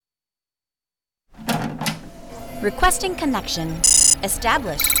Requesting connection.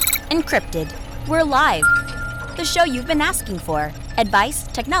 Established. Encrypted. We're live. The show you've been asking for. Advice,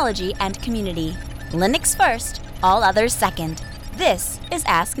 technology, and community. Linux first, all others second. This is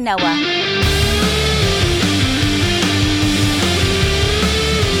Ask Noah.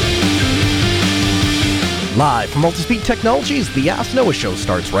 Live from Multispeed Technologies, the Ask Noah Show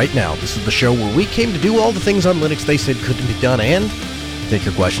starts right now. This is the show where we came to do all the things on Linux they said couldn't be done and take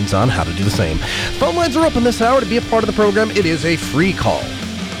your questions on how to do the same. Phone lines are open this hour. To be a part of the program, it is a free call.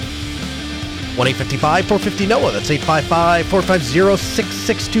 1-855-450-NOAH. That's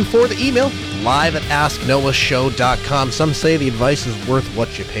 855-450-6624. The email, live at AskNoahShow.com. Some say the advice is worth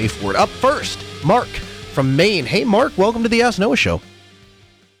what you pay for it. Up first, Mark from Maine. Hey, Mark, welcome to the Ask Noah Show.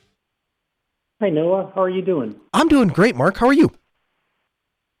 Hi, Noah. How are you doing? I'm doing great, Mark. How are you?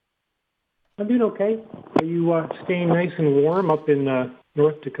 I'm doing okay. Are you staying nice and warm up in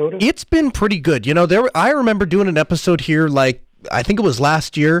North Dakota? It's been pretty good. You know, I remember doing an episode here, like, I think it was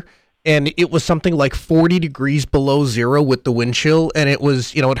last year, and it was something like 40 degrees below zero with the wind chill, and it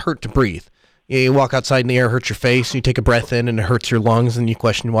was, you know, it hurt to breathe. You walk outside and the air hurts your face, and you take a breath in and it hurts your lungs, and you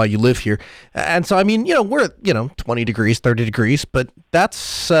question why you live here. And so, I mean, you know, we're at, 20 degrees, 30 degrees, but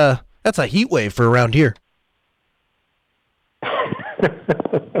that's a heat wave for around here.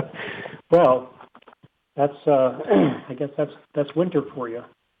 Well, that's I guess that's winter for you.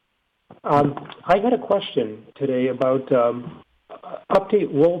 I had a question today about update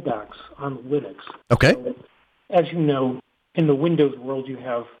rollbacks on Linux. Okay. So, as you know, in the Windows world, you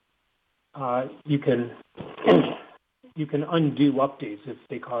have you can undo updates if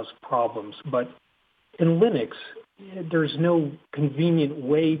they cause problems, but in Linux, there's no convenient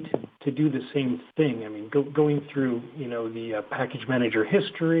way to do the same thing. I mean, going through, the package manager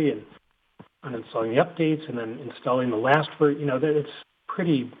history and uninstalling the updates and then installing the last version, it's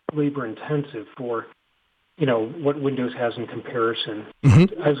pretty labor intensive for, what Windows has in comparison.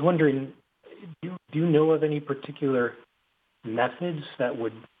 Mm-hmm. I was wondering, do you know of any particular methods that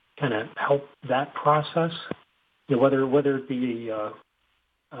would kind of help that process? Whether it be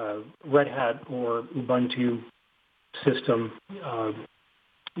Red Hat or Ubuntu system,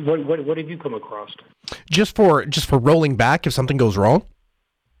 what have you come across? Just for rolling back if something goes wrong?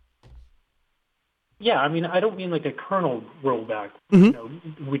 Yeah, I mean, I don't mean like a kernel rollback,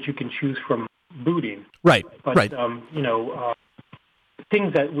 mm-hmm. Which you can choose from booting. Right, but, right.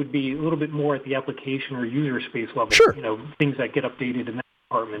 Things that would be a little bit more at the application or user space level. Sure. Things that get updated in that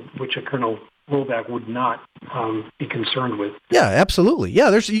department, which a kernel rollback would not be concerned with. Yeah, absolutely. Yeah,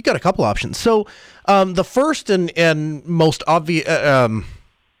 you got a couple options. So the first and most obvious,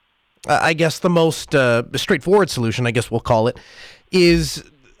 I guess the most straightforward solution, I guess we'll call it, is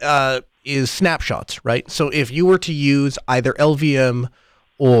snapshots, right? So if you were to use either LVM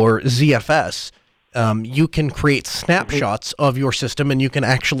or ZFS, you can create snapshots of your system, and you can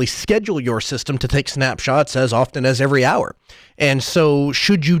actually schedule your system to take snapshots as often as every hour. And so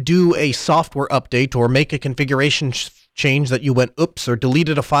should you do a software update or make a configuration change that you went oops or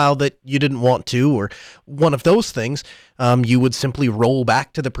deleted a file that you didn't want to, or one of those things, you would simply roll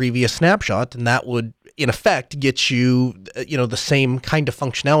back to the previous snapshot, and that would in effect get you, the same kind of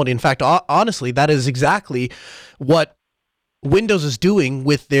functionality. In fact, honestly, that is exactly what Windows is doing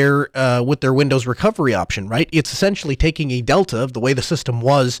with their Windows recovery option, right? It's essentially taking a delta of the way the system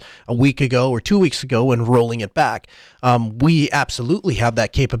was a week ago or 2 weeks ago and rolling it back. We absolutely have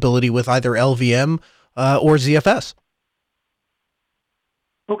that capability with either LVM or ZFS.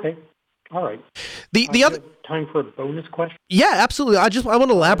 Okay. All right. The other time for a bonus question? Yeah, absolutely. I want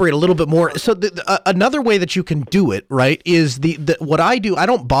to elaborate a little bit more. So another way that you can do it, right, is what I do. I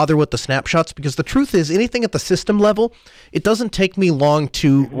don't bother with the snapshots because the truth is anything at the system level, it doesn't take me long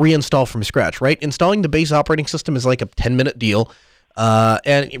to reinstall from scratch, right? Installing the base operating system is like a 10-minute deal.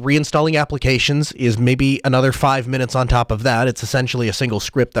 And reinstalling applications is maybe another 5 minutes on top of that. It's essentially a single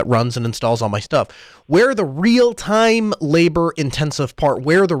script that runs and installs all my stuff. Where the real-time labor-intensive part,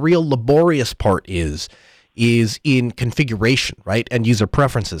 where the real laborious part is in configuration, right, and user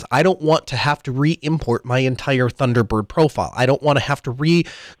preferences. I don't want to have to re-import my entire Thunderbird profile. I don't want to have to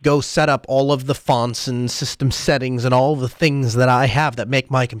go set up all of the fonts and system settings and all the things that I have that make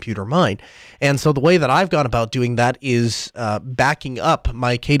my computer mine. And so the way that I've gone about doing that is backing up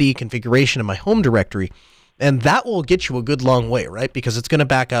my KDE configuration in my home directory. And that will get you a good long way, right? Because it's going to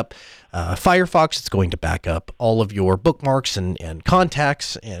back up Firefox, it's going to back up all of your bookmarks and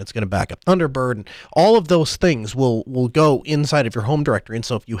contacts, and it's going to back up Thunderbird, and all of those things will go inside of your home directory. And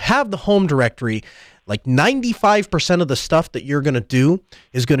so if you have the home directory, like 95% of the stuff that you're going to do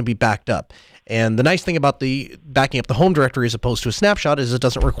is going to be backed up. And the nice thing about the backing up the home directory as opposed to a snapshot is it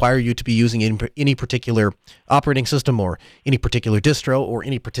doesn't require you to be using any particular operating system or any particular distro or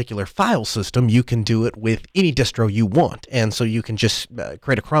any particular file system. You can do it with any distro you want. And so you can just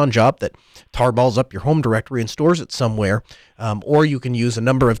create a cron job that tarballs up your home directory and stores it somewhere. Or you can use a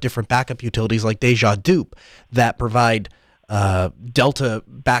number of different backup utilities like Deja Dupe that provide delta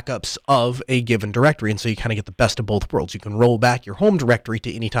backups of a given directory, and so you kind of get the best of both worlds. You can roll back your home directory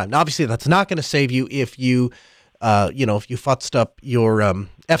to any time. Now, obviously, that's not going to save you if you futzed up your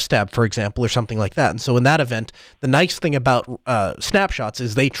fstab, for example, or something like that. And so in that event, the nice thing about snapshots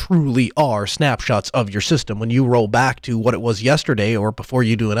is they truly are snapshots of your system. When you roll back to what it was yesterday or before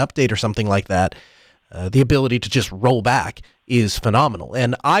you do an update or something like that, the ability to just roll back is phenomenal.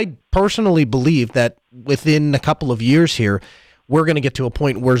 And I personally believe that within a couple of years here, we're going to get to a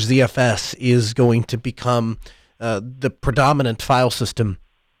point where ZFS is going to become the predominant file system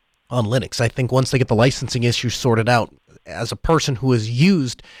on Linux. I think once they get the licensing issues sorted out, as a person who has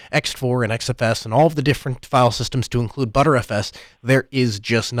used Ext4 and XFS and all of the different file systems to include Btrfs, there is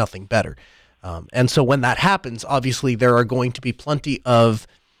just nothing better. And so when that happens, obviously there are going to be plenty of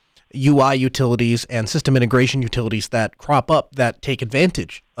UI utilities and system integration utilities that crop up that take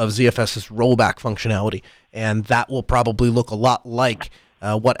advantage of ZFS's rollback functionality, and that will probably look a lot like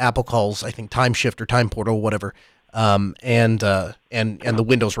what Apple calls, I think, Timeshift or Time Portal or whatever, and the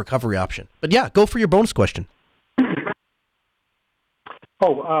Windows recovery option. But yeah, go for your bonus question.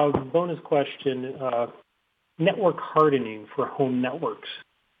 Bonus question: network hardening for home networks.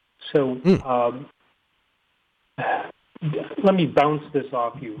 So. Let me bounce this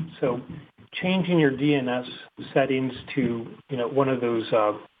off you. So changing your DNS settings to, one of those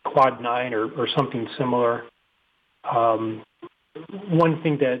Quad 9 or something similar. One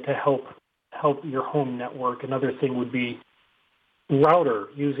thing to help your home network. Another thing would be router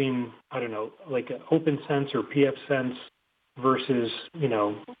using, like an OpenSense or pfSense versus,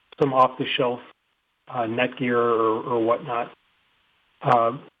 some off-the-shelf Netgear or whatnot.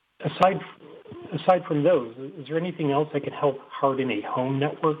 Aside from those, is there anything else that can help harden a home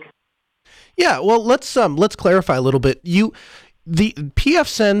network? Yeah, well, let's clarify a little bit. The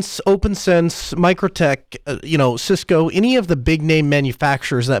pfSense, OpenSense, Microtech, Cisco, any of the big name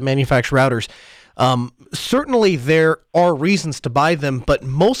manufacturers that manufacture routers, certainly there are reasons to buy them, but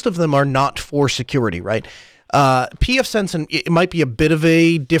most of them are not for security, right? pfSense, and it might be a bit of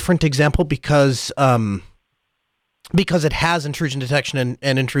a different example because it has intrusion detection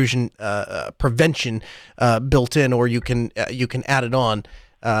and intrusion prevention built in, or you can add it on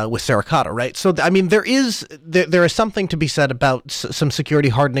with Suricata, right? So I mean, there is something to be said about some security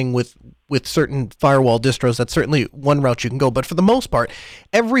hardening with certain firewall distros. That's certainly one route you can go. But for the most part,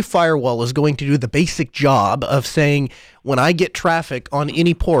 every firewall is going to do the basic job of saying, when I get traffic on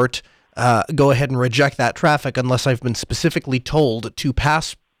any port, go ahead and reject that traffic unless I've been specifically told to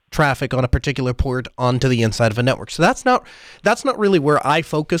pass traffic on a particular port onto the inside of a network. So that's not really where I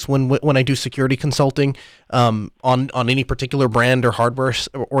focus when I do security consulting on any particular brand or hardware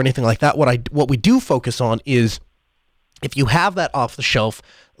or anything like that. What we do focus on is, if you have that off-the-shelf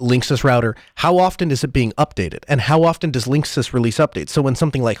Linksys router, how often is it being updated, and how often does Linksys release updates? So when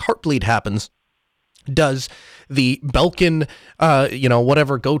something like Heartbleed happens, does the Belkin,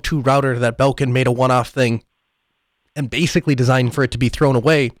 whatever go-to router that Belkin made a one-off thing and basically designed for it to be thrown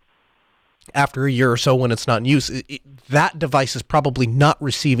away after a year or so when it's not in use, that device is probably not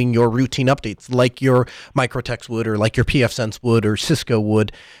receiving your routine updates like your Microtechs would, or like your pfSense would, or Cisco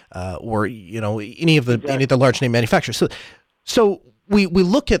would, or any of the large name manufacturers. So we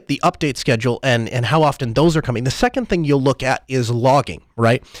look at the update schedule and how often those are coming. The second thing you'll look at is logging,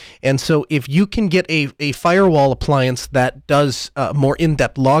 right? And so if you can get a firewall appliance that does more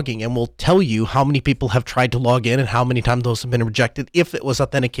in-depth logging and will tell you how many people have tried to log in and how many times those have been rejected, if it was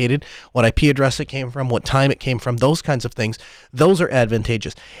authenticated, what IP address it came from, what time it came from, those kinds of things, those are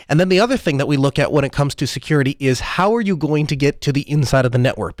advantageous. And then the other thing that we look at when it comes to security is, how are you going to get to the inside of the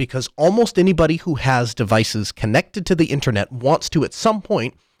network? Because almost anybody who has devices connected to the internet wants to, at some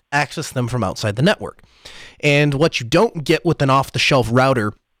point, access them from outside the network. And what you don't get with an off-the-shelf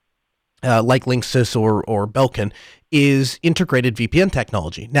router like Linksys or Belkin is integrated VPN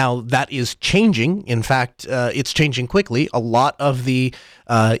technology. Now, that is changing. In fact, it's changing quickly. A lot of the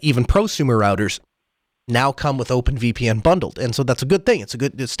even prosumer routers now come with OpenVPN bundled, and so that's a good thing. It's a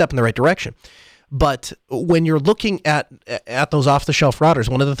good step in the right direction. But when you're looking at those off-the-shelf routers,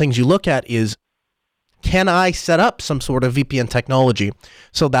 one of the things you look at is, can I set up some sort of VPN technology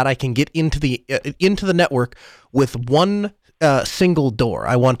so that I can get into the network with one single door?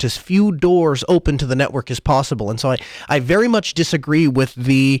 I want as few doors open to the network as possible. And so I very much disagree with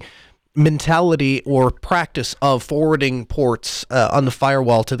the mentality or practice of forwarding ports on the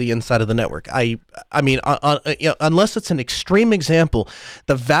firewall to the inside of the network. I mean, unless it's an extreme example,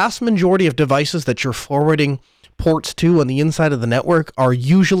 the vast majority of devices that you're forwarding ports to on the inside of the network are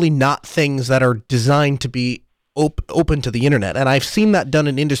usually not things that are designed to be open to the internet. And I've seen that done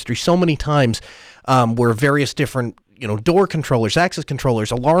in industry so many times, where various different door controllers, access controllers,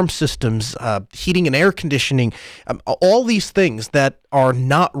 alarm systems, heating and air conditioning, all these things that are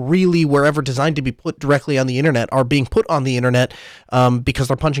not really wherever designed to be put directly on the internet are being put on the internet because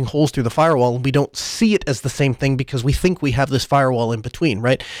they're punching holes through the firewall, and we don't see it as the same thing because we think we have this firewall in between,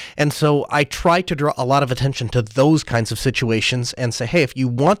 right? And so I try to draw a lot of attention to those kinds of situations and say, hey, if you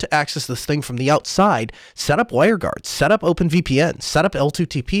want to access this thing from the outside, set up WireGuard, set up OpenVPN, set up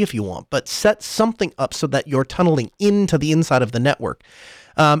L2TP if you want, but set something up so that you're tunneling into the inside of the network.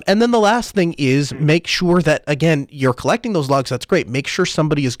 And then the last thing is make sure that, again, you're collecting those logs. That's great. Make sure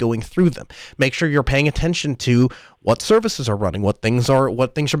somebody is going through them. Make sure you're paying attention to what services are running, what things are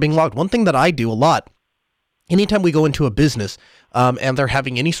being logged. One thing that I do a lot, anytime we go into a business and they're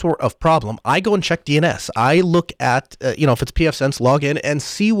having any sort of problem, I go and check DNS. I look at, if it's pfSense, log in and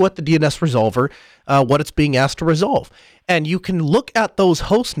see what the DNS resolver, what it's being asked to resolve. And you can look at those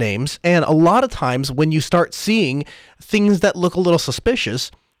host names, and a lot of times when you start seeing things that look a little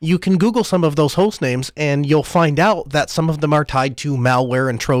suspicious, you can Google some of those host names and you'll find out that some of them are tied to malware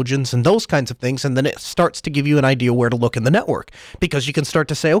and Trojans and those kinds of things. And then it starts to give you an idea where to look in the network, because you can start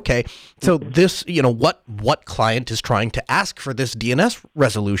to say, okay, so this, what client is trying to ask for this DNS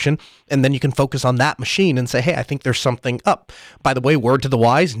resolution. And then you can focus on that machine and say, hey, I think there's something up. By the way, word to the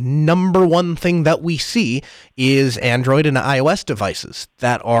wise, number one thing that we see is Android and iOS devices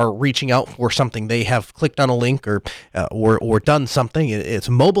that are reaching out for something. They have clicked on a link or done something. It's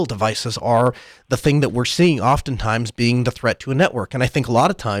mobile devices are the thing that we're seeing oftentimes being the threat to a network. And I think a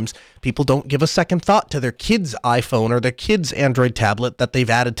lot of times people don't give a second thought to their kid's iPhone or their kid's Android tablet that they've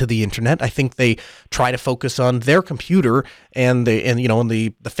added to the internet. I think they try to focus on their computer and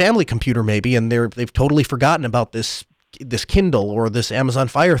the family computer maybe, and they've totally forgotten about this Kindle or this Amazon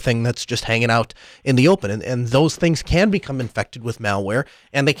Fire thing that's just hanging out in the open. And those things can become infected with malware,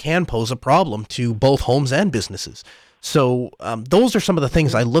 and they can pose a problem to both homes and businesses. So those are some of the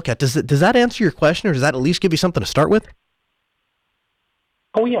things I look at. Does that answer your question, or does that at least give you something to start with?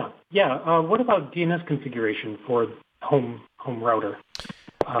 Oh, yeah. What about DNS configuration for home router?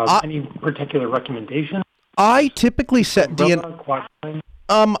 Any particular recommendation? I typically set DNS.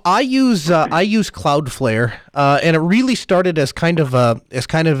 I use Cloudflare, and it really started as kind of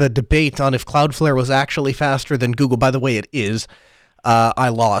a debate on if Cloudflare was actually faster than Google. By the way, it is. I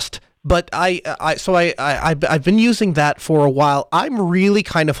lost. But I've been using that for a while. I'm really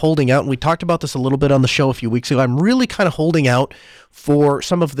kind of holding out, and we talked about this a little bit on the show a few weeks ago. I'm really kind of holding out for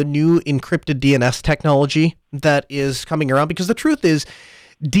some of the new encrypted DNS technology that is coming around, because the truth is,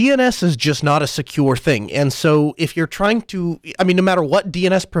 DNS is just not a secure thing. And so if you're trying to, no matter what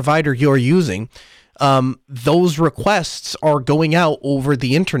DNS provider you're using, those requests are going out over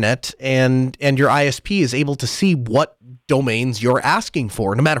the internet, and your ISP is able to see what domains you're asking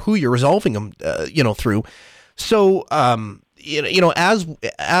for, no matter who you're resolving them, through. So, as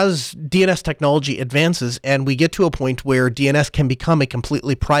DNS technology advances and we get to a point where DNS can become a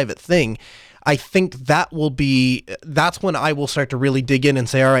completely private thing, I think that's when I will start to really dig in and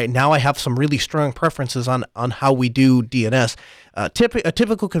say, all right, now I have some really strong preferences on how we do DNS. A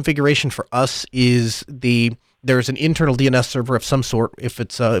typical configuration for us is there's an internal DNS server of some sort. If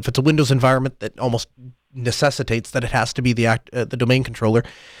it's a Windows environment, that almost necessitates that it has to be the domain controller.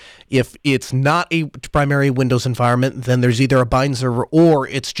 If it's not a primary Windows environment, then there's either a bind server or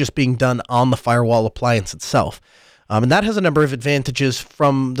it's just being done on the firewall appliance itself. And that has a number of advantages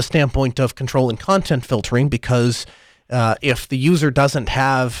from the standpoint of control and content filtering, because if the user doesn't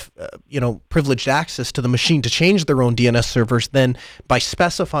have privileged access to the machine to change their own DNS servers, then by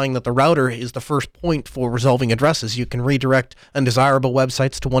specifying that the router is the first point for resolving addresses, you can redirect undesirable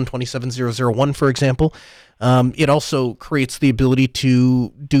websites to 127.0.0.1, for example. It also creates the ability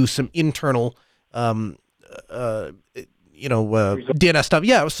to do some internal DNS stuff.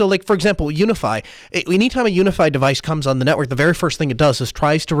 Yeah. So like, for example, Unify. Anytime a Unify device comes on the network, the very first thing it does is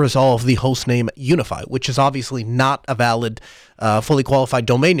tries to resolve the host name Unify, which is obviously not a valid, fully qualified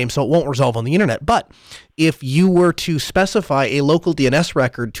domain name, so it won't resolve on the internet. But if you were to specify a local DNS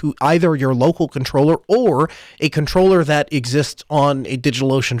record to either your local controller or a controller that exists on a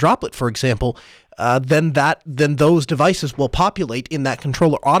DigitalOcean droplet, for example, then those devices will populate in that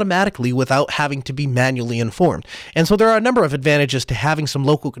controller automatically without having to be manually informed. And so there are a number of advantages to having some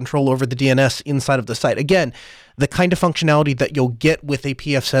local control over the DNS inside of the site. Again, the kind of functionality that you'll get with a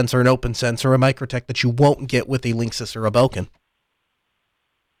pfSense or an OpenSense or a Microtech that you won't get with a Linksys or a Belkin.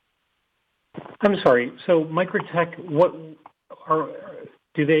 I'm sorry. So Microtech, what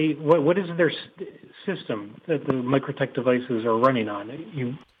is their system that the Microtech devices are running on?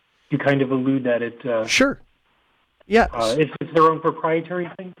 You kind of allude that it sure. Yeah, it's their own proprietary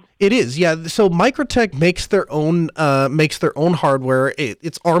thing. It is, yeah. So Microtech makes their own hardware.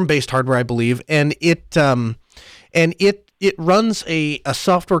 It's ARM-based hardware, I believe, and it runs a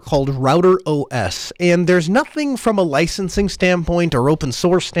software called Router OS. And there's nothing from a licensing standpoint or open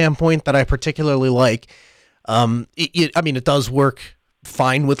source standpoint that I particularly like. It does work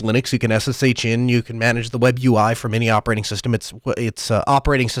fine with Linux. You can SSH in, you can manage the web UI from any operating system. It's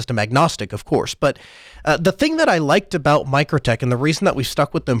operating system agnostic, of course. But the thing that I liked about Microtech and the reason that we've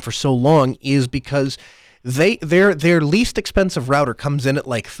stuck with them for so long is because their least expensive router comes in at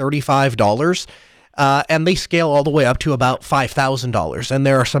like $35. And they scale all the way up to about $5,000. And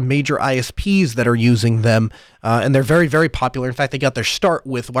there are some major ISPs that are using them, and they're very, very popular. In fact, they got their start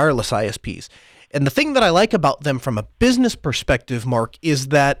with wireless ISPs. And the thing that I like about them from a business perspective, Mark, is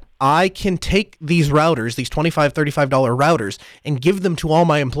that I can take these routers, these $25, $35 routers, and give them to all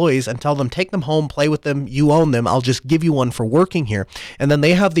my employees and tell them, take them home, play with them, you own them, I'll just give you one for working here. And then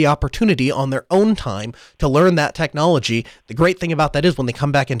they have the opportunity on their own time to learn that technology. The great thing about that is when they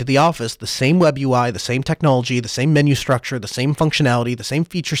come back into the office, the same web UI, the same technology, the same menu structure, the same functionality, the same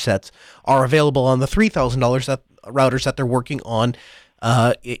feature sets are available on the $3,000 routers that they're working on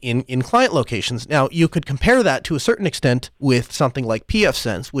in client locations. Now, you could compare that to a certain extent with something like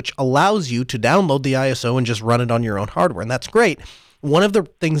pfSense, which allows you to download the ISO and just run it on your own hardware, and that's great. One of the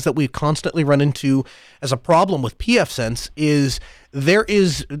things that we've constantly run into as a problem with pfSense is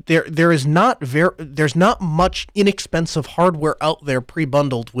there's not much inexpensive hardware out there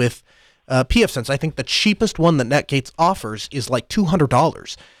pre-bundled with pfSense. I think the cheapest one that Netgates offers is like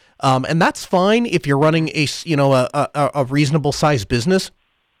 $200. And that's fine if you're running a reasonable sized business.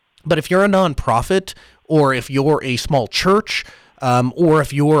 But if you're a nonprofit, or if you're a small church, or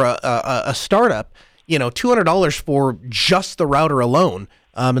if you're a startup, $200 for just the router alone,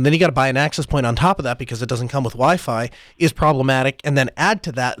 and then you got to buy an access point on top of that because it doesn't come with Wi-Fi, is problematic. And then add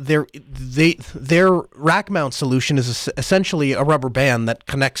to that, their rack mount solution is essentially a rubber band that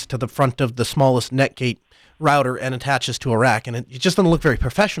connects to the front of the smallest Netgate router and attaches to a rack, and it just doesn't look very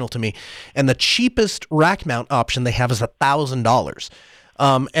professional to me. And the cheapest rack mount option they have is $1,000.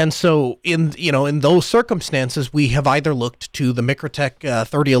 And so in those circumstances, we have either looked to the Microtech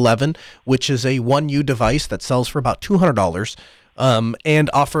 3011, which is a 1U device that sells for about $200, and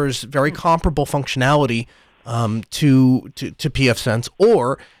offers very comparable functionality to pfSense,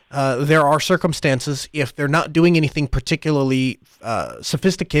 or there are circumstances, if they're not doing anything particularly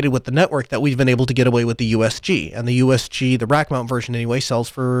sophisticated with the network, that we've been able to get away with the USG. And the USG, the rack mount version anyway, sells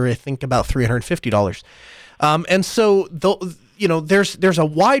for, I think, about $350. And so, there's a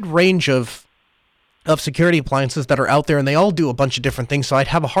wide range of security appliances that are out there, and they all do a bunch of different things. So I'd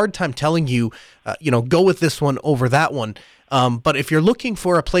have a hard time telling you, go with this one over that one. But if you're looking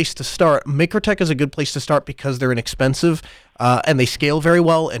for a place to start, Microtech is a good place to start because they're inexpensive and they scale very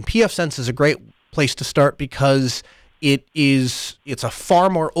well. And pfSense is a great place to start because it's a far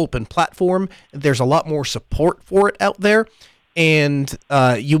more open platform. There's a lot more support for it out there. And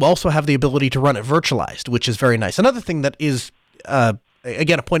you also have the ability to run it virtualized, which is very nice. Another thing that is,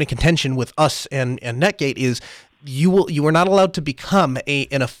 again, a point of contention with us and Netgate is you are not allowed to become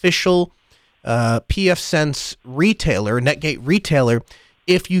an official pfSense retailer, Netgate retailer,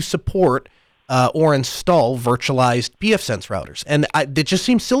 if you support or install virtualized pfSense routers. And it just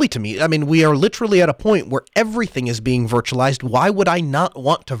seems silly to me. I mean, we are literally at a point where everything is being virtualized. Why would I not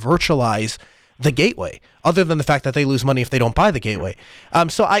want to virtualize the gateway, other than the fact that they lose money if they don't buy the gateway?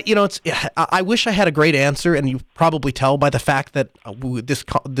 So I wish I had a great answer, and you probably tell by the fact that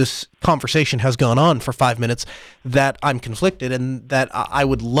this conversation has gone on for 5 minutes that I'm conflicted, and that I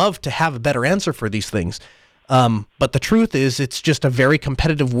would love to have a better answer for these things. But the truth is, it's just a very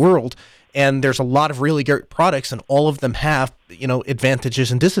competitive world, and there's a lot of really great products, and all of them have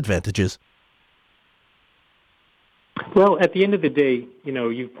advantages and disadvantages. Well, at the end of the day,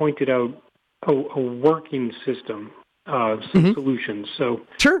 you pointed out a working system, some solutions. So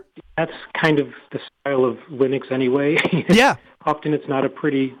sure, that's kind of the style of Linux anyway. Yeah. Often it's not a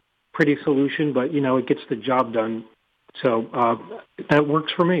pretty solution, but it gets the job done. So that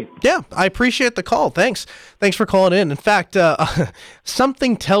works for me. Yeah, I appreciate the call. Thanks for calling in. In fact,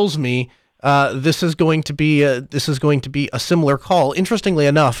 something tells me This is going to be a similar call. Interestingly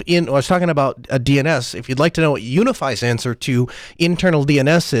enough, I was talking about DNS. If you'd like to know what UniFi's answer to internal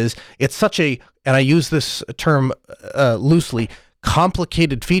DNS is, it's such a, and I use this term loosely,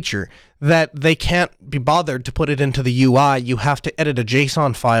 complicated feature that they can't be bothered to put it into the UI. You have to edit a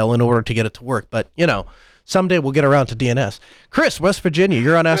JSON file in order to get it to work. But, someday we'll get around to DNS. Chris, West Virginia,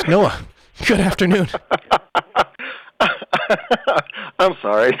 you're on Ask Noah. Good afternoon. I'm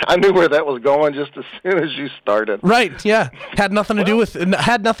sorry. I knew where that was going just as soon as you started. Right, yeah. Had nothing to do with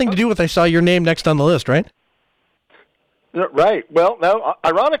I saw your name next on the list, right? Right. Well, no,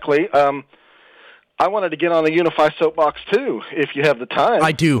 ironically, I wanted to get on the UniFi soapbox too, if you have the time.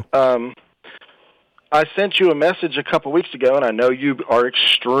 I do. I sent you a message a couple weeks ago, and I know you are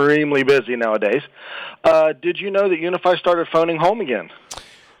extremely busy nowadays. Did you know that UniFi started phoning home again?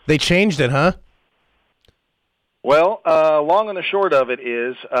 They changed it, huh? Well, long and the short of it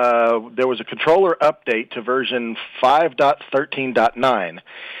is there was a controller update to version 5.13.9,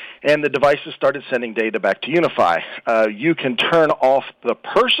 and the devices started sending data back to UniFi. You can turn off the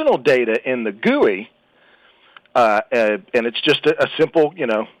personal data in the GUI, and it's just a simple,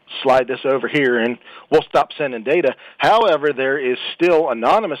 slide this over here and we'll stop sending data. However, there is still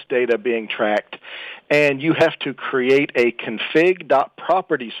anonymous data being tracked, and you have to create a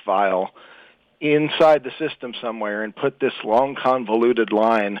config.properties file inside the system somewhere and put this long convoluted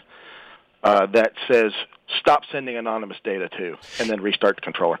line that says stop sending anonymous data to, and then restart the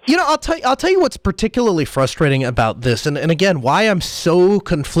controller. I'll tell you what's particularly frustrating about this, and again, why I'm so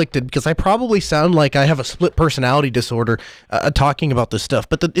conflicted, because I probably sound like I have a split personality disorder talking about this stuff,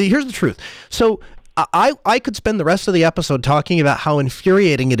 but here's the truth. So I could spend the rest of the episode talking about how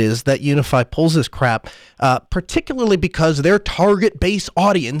infuriating it is that UniFi pulls this crap, particularly because their target base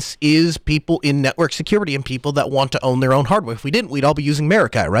audience is people in network security and people that want to own their own hardware. If we didn't, we'd all be using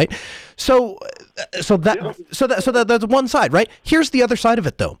Marikai, right? So that's one side, right? Here's the other side of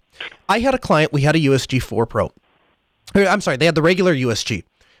it, though. I had a client. We had a USG 4 Pro. I'm sorry, they had the regular USG.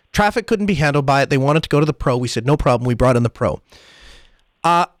 Traffic couldn't be handled by it. They wanted to go to the Pro. We said no problem. We brought in the Pro.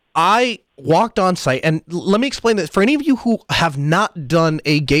 I walked on site, and let me explain that for any of you who have not done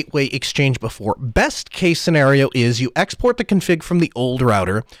a gateway exchange before, best case scenario is you export the config from the old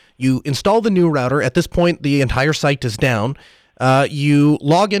router, you install the new router. At this point, the entire site is down. You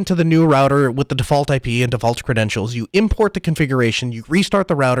log into the new router with the default IP and default credentials. You import the configuration, you restart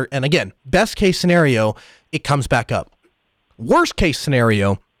the router, and again, best case scenario, it comes back up. Worst case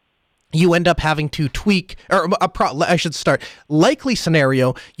scenario, you end up having to tweak, likely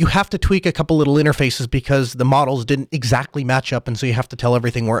scenario, you have to tweak a couple little interfaces because the models didn't exactly match up, and so you have to tell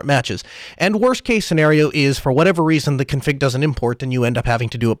everything where it matches. And worst case scenario is, for whatever reason, the config doesn't import, and you end up having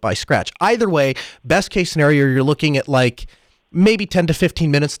to do it by scratch. Either way, best case scenario, you're looking at maybe 10 to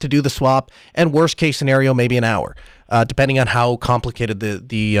 15 minutes to do the swap, and worst case scenario, maybe an hour, depending on how complicated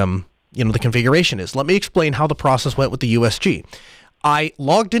the configuration is. Let me explain how the process went with the USG. I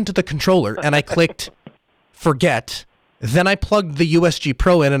logged into the controller and I clicked forget. Then I plugged the USG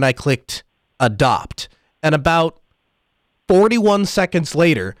Pro in and I clicked adopt. And about 41 seconds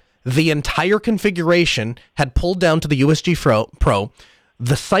later, the entire configuration had pulled down to the USG Pro.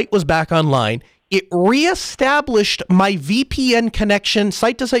 The site was back online. It reestablished my VPN connection,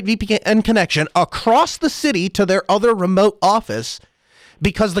 site-to-site VPN connection across the city to their other remote office,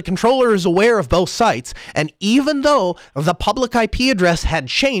 because the controller is aware of both sites. And even though the public IP address had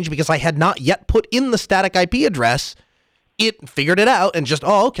changed because I had not yet put in the static IP address, it figured it out and just,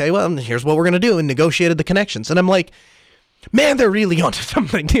 here's what we're going to do, and negotiated the connections. And I'm like, man, they're really onto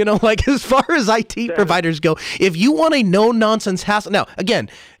something, as far as IT providers go. If you want a no-nonsense hassle, now, again,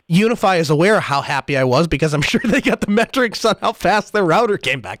 UniFi is aware of how happy I was because I'm sure they got the metrics on how fast their router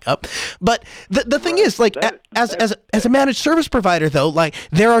came back up. But the thing is, as a managed service provider, though,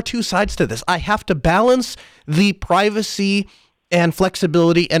 there are two sides to this. I have to balance the privacy and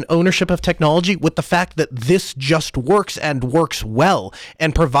flexibility and ownership of technology with the fact that this just works and works well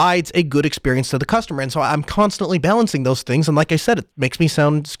and provides a good experience to the customer. And so I'm constantly balancing those things. And like I said, it makes me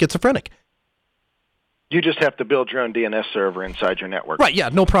sound schizophrenic. You just have to build your own DNS server inside your network. Right, yeah,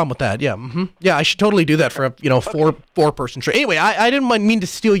 no problem with that. Yeah, yeah, I should totally do that for a four-person show. Anyway, I didn't mean to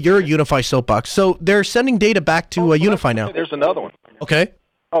steal your UniFi soapbox. So they're sending data back to UniFi now. There's another one. Okay.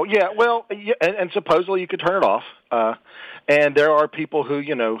 Oh, yeah, well, and supposedly you could turn it off. And there are people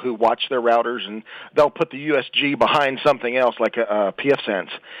who watch their routers, and they'll put the USG behind something else like a pfSense,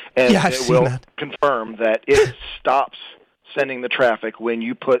 and it will confirm that it stops sending the traffic when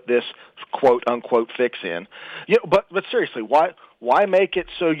you put this quote unquote fix in. But seriously, why make it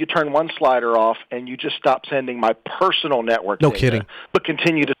so you turn one slider off and you just stop sending my personal network data, kidding, but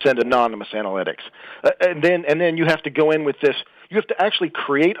continue to send anonymous analytics? And then you have to go in with this. You have to actually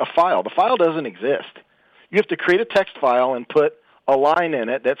create a file. The file doesn't exist. You have to create a text file and put a line in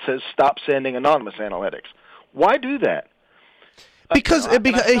it that says stop sending anonymous analytics. Why do that? Because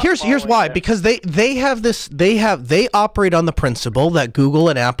here's why. Because they operate on the principle that Google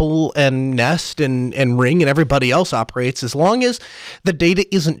and Apple and Nest and Ring and everybody else operates. As long as the data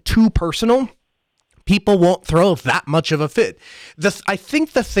isn't too personal, people won't throw that much of a fit. I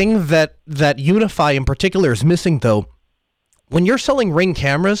think the thing that Unify in particular is missing, though, when you're selling Ring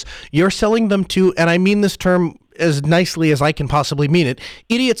cameras, you're selling them to, and I mean this term as nicely as I can possibly mean it,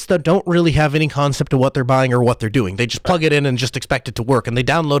 idiots that don't really have any concept of what they're buying or what they're doing. They just plug it in and just expect it to work. And they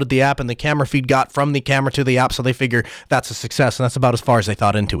downloaded the app and the camera feed got from the camera to the app, so they figure that's a success, and that's about as far as they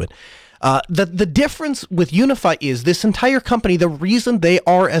thought into it. The difference with Unify is this entire company, the reason they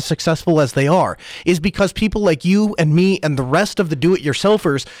are as successful as they are is because people like you and me and the rest of the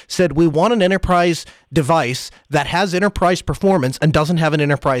do-it-yourselfers said we want an enterprise device that has enterprise performance and doesn't have an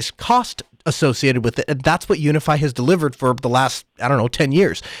enterprise cost associated with it. And that's what Unify has delivered for the last, 10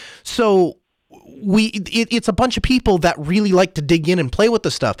 years. So it's a bunch of people that really like to dig in and play with the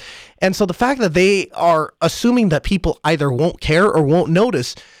stuff. And so the fact that they are assuming that people either won't care or won't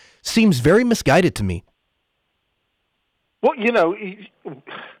notice seems very misguided to me. Well,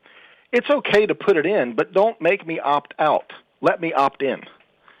 it's okay to put it in, but don't make me opt out. Let me opt in.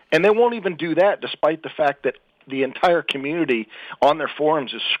 And they won't even do that despite the fact that the entire community on their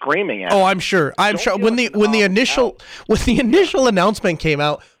forums is screaming at Oh, them. I'm sure. When the initial announcement came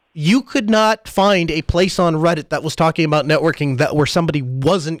out, you could not find a place on Reddit that was talking about networking where somebody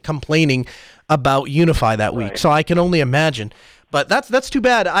wasn't complaining about Unify that week. Right. So I can only imagine. But that's too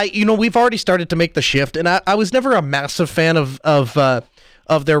bad. We've already started to make the shift, and I was never a massive fan of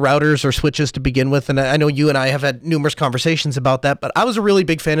their routers or switches to begin with, and I know you and I have had numerous conversations about that. But I was a really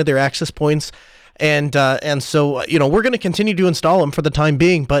big fan of their access points, and so we're going to continue to install them for the time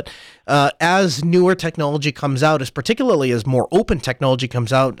being. But as newer technology comes out, particularly as more open technology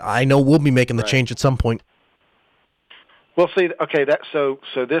comes out, I know we'll be making the change at some point. Well, see, okay, so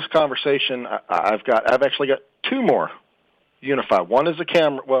this conversation, I've actually got two more. Unify. One is a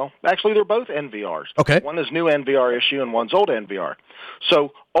camera. Well, actually, they're both NVRs. Okay. One is new NVR issue and one's old NVR.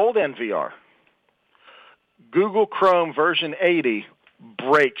 So, old NVR, Google Chrome version 80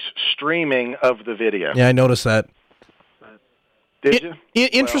 breaks streaming of the video. Yeah, I noticed that. Did you?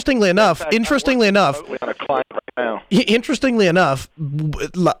 Interestingly enough, on a client right now. Interestingly enough,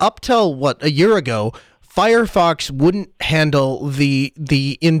 up till a year ago, Firefox wouldn't handle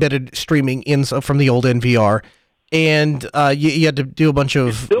the embedded streaming from the old NVR. And you had to do a bunch of.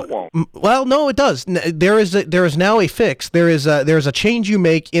 It still won't. Well, no, it does. There is now a fix. There is a change you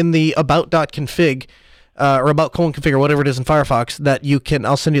make in the about.config or about::config or whatever it is in Firefox that you can.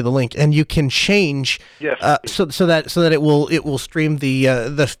 I'll send you the link, and you can change. Yes. So that it will stream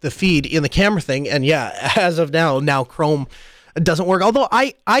the feed in the camera thing. And yeah, as of now Chrome doesn't work. Although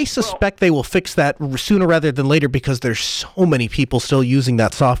I suspect they will fix that sooner rather than later because there's so many people still using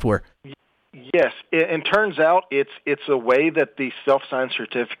that software. Yes, and turns out it's a way that the self-signed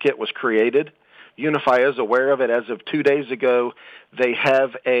certificate was created. Unify is aware of it. As of 2 days ago, they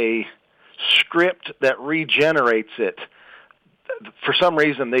have a script that regenerates it. For some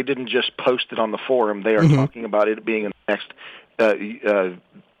reason, they didn't just post it on the forum. They are talking about it being in the next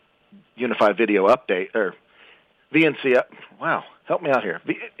Unify video update, or VNC. Wow, help me out here.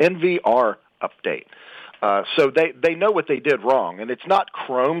 The NVR update. So they know what they did wrong, and it's not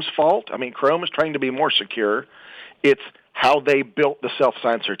Chrome's fault. I mean, Chrome is trying to be more secure. It's how they built the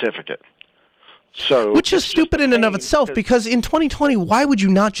self-signed certificate. So, which is stupid in and of itself, because in 2020, why would you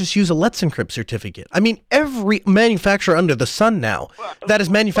not just use a Let's Encrypt certificate? I mean, every manufacturer under the sun now that is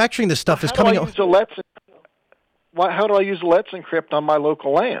manufacturing this stuff is coming out. How do I use a Let's Encrypt on my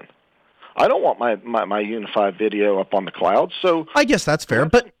local LAN? I don't want my Unified video up on the cloud. So I guess that's fair,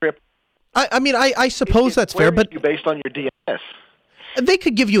 but I suppose that's fair, but based on your DNS. They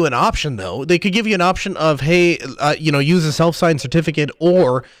could give you an option, though. They could give you an option of, hey, use a self-signed certificate,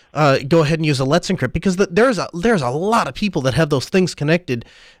 or go ahead and use a Let's Encrypt, because there's a lot of people that have those things connected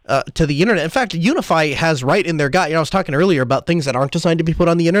to the internet. In fact, Unify has right in their guide. I was talking earlier about things that aren't designed to be put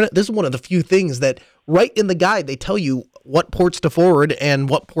on the internet. This is one of the few things that right in the guide they tell you what ports to forward and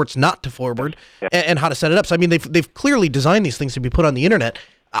what ports not to forward, and how to set it up. So I mean, they've clearly designed these things to be put on the internet.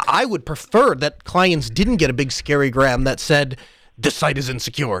 I would prefer that clients didn't get a big scary gram that said, this site is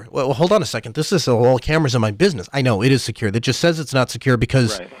insecure. Well, hold on a second. This is all cameras in my business. I know it is secure. It just says it's not secure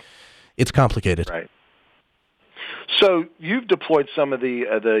because it's complicated. Right. So you've deployed some of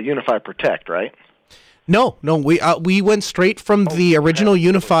the Unify Protect, right? No. We went straight from the original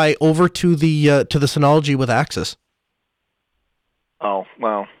Unify over to the Synology with Axis. Oh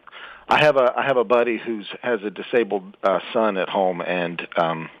well, I have a buddy who has a disabled son at home, and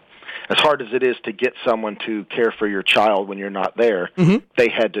as hard as it is to get someone to care for your child when you're not there, they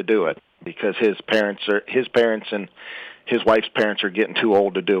had to do it because his parents and his wife's parents are getting too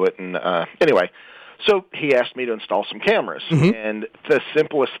old to do it. And anyway, so he asked me to install some cameras, and the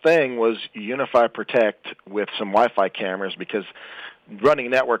simplest thing was Unify Protect with some Wi-Fi cameras because running a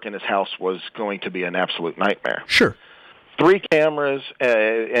network in his house was going to be an absolute nightmare. Sure. 3 cameras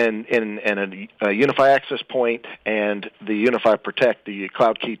and a Unify access point and the Unify Protect, the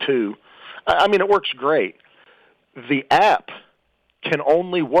Cloud Key 2. I mean, it works great. The app can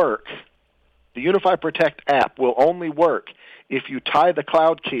only work, the Unify Protect app will only work if you tie the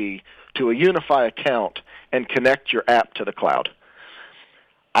Cloud Key to a Unify account and connect your app to the cloud.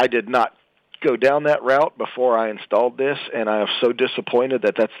 I did not go down that route before I installed this, and I am so disappointed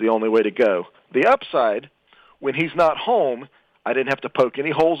that that's the only way to go. The upside, when he's not home, I didn't have to poke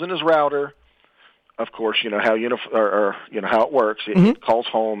any holes in his router. Of course, you know how how it works. It calls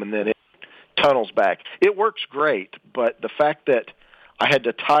home and then it tunnels back. It works great, but the fact that I had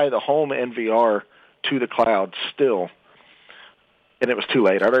to tie the home NVR to the cloud still, and it was too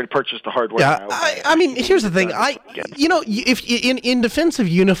late. I'd already purchased the hardware. Yeah, I mean, here's the thing. If in defense of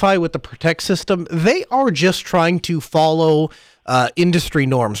Unify with the Protect system, they are just trying to follow industry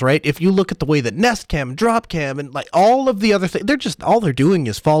norms, right? If you look at the way that Nestcam, Dropcam, and like all of the other things, they're doing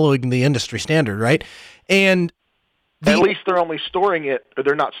is following the industry standard, right? And at least they're only storing it, or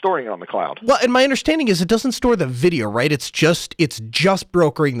they're not storing it on the cloud. Well, and my understanding is it doesn't store the video, right? It's just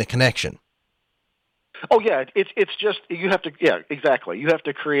brokering the connection. Oh yeah, it's just you have to exactly. You have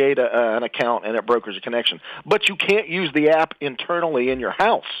to create an account and it brokers a connection, but you can't use the app internally in your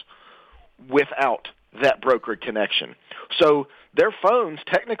house without that brokered connection. So their phones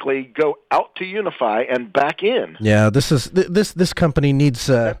technically go out to Unify and back in. Yeah, this company needs.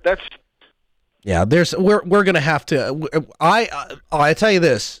 That's. Yeah, we're going to have to. I tell you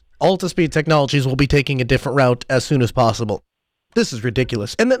this, Altispeed Technologies will be taking a different route as soon as possible. This is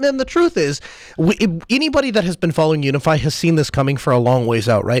ridiculous. And then the truth is, anybody that has been following Unify has seen this coming for a long ways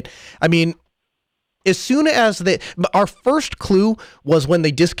out, right? I mean, as soon as our first clue was when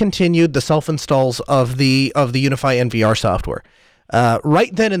they discontinued the self-installs of the Unify NVR software.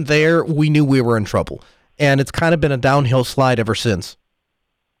 Right then and there, we knew we were in trouble. And it's kind of been a downhill slide ever since.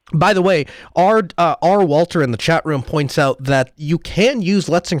 By the way, our Walter in the chat room points out that you can use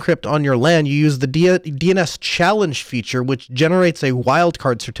Let's Encrypt on your LAN. You use the DNS challenge feature, which generates a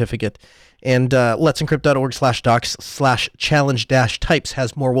wildcard certificate. And let'sencrypt.org/docs/challenge-types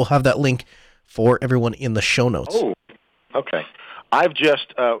has more. We'll have that link for everyone in the show notes. Oh, okay. I've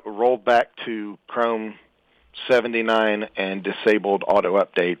just rolled back to Chrome 79 and disabled auto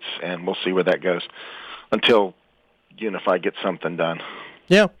updates, and we'll see where that goes until Unify gets something done.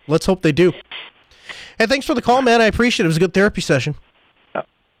 Yeah, let's hope they do. Hey, thanks for the call, man. I appreciate it. It was a good therapy session.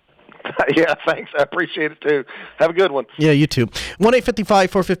 Yeah, thanks. I appreciate it, too. Have a good one. Yeah, you too.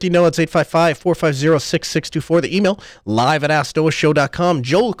 1-855-450-NOAH. It's 855-450-6624. The email, live@AskNoahShow.com.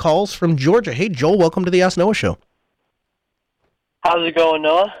 Joel calls from Georgia. Hey, Joel, welcome to the Ask Noah Show. How's it going,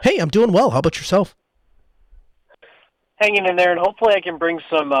 Noah? Hey, I'm doing well. How about yourself? Hanging in there, and hopefully I can bring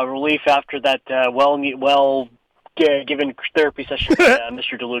some relief after that given therapy session by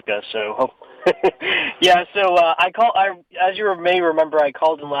Mr. DeLuca. So, as you may remember, I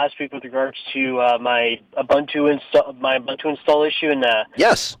called in last week with regards to my Ubuntu install issue, and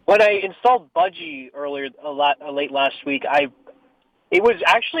yes, when I installed Budgie late last week, it was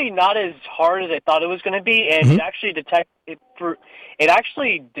actually not as hard as I thought it was going to be, and it actually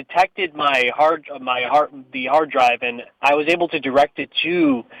detected the hard drive, and I was able to direct it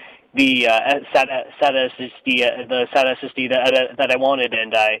to the SATA SSD that I wanted,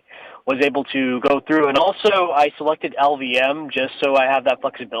 and I was able to go through. And also, I selected LVM just so I have that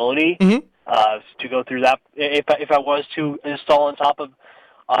flexibility to go through that. If I was to install on top of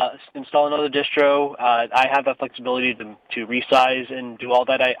install another distro, I have that flexibility to resize and do all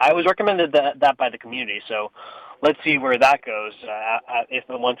that. I was recommended that by the community, so let's see where that goes.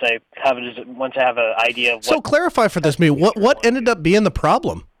 Once I have an idea of what. So clarify for this, me. What ended up being the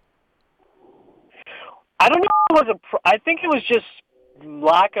problem? I don't know if it was I think it was just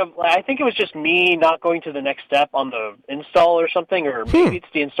I think it was just me not going to the next step on the install or something, or maybe it's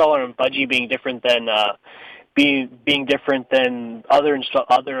the installer on Budgie being different than being different than other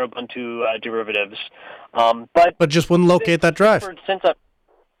Ubuntu derivatives. But just wouldn't locate that drive.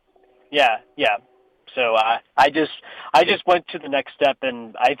 Yeah. So I just went to the next step,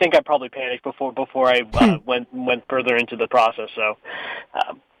 and I think I probably panicked before I went further into the process. So.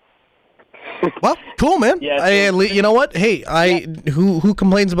 Well, cool, man. Yeah, you know what? Hey, who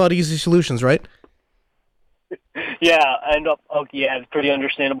complains about easy solutions, right? Yeah, and yeah, it's pretty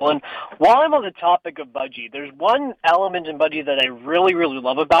understandable. And while I'm on the topic of Budgie, there's one element in Budgie that I really, really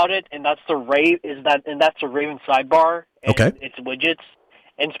love about it, and that's the Raven sidebar and its widgets,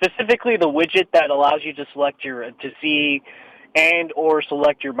 and specifically the widget that allows you to see and or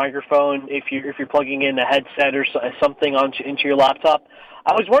select your microphone if you're plugging in a headset or something into your laptop.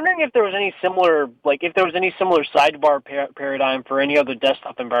 I was wondering if there was any similar sidebar paradigm for any other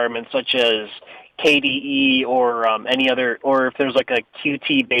desktop environment, such as KDE or any other, or if there's like a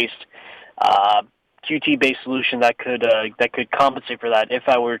Qt based solution that could compensate for that. If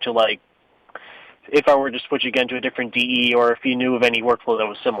I were to switch again to a different DE, or if you knew of any workflow that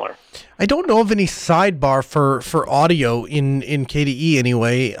was similar. I don't know of any sidebar for audio in KDE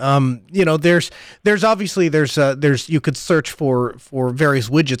anyway. There's obviously you could search for various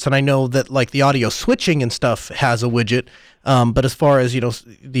widgets, and I know that like the audio switching and stuff has a widget. But as far as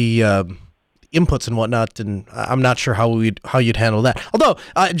the inputs and whatnot, and I'm not sure how you'd handle that. Although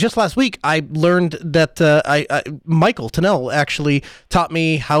just last week I learned that Michael Tennell actually taught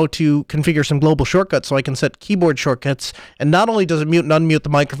me how to configure some global shortcuts so I can set keyboard shortcuts, and not only does it mute and unmute the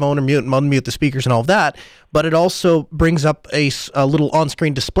microphone or mute and unmute the speakers and all of that, but it also brings up a little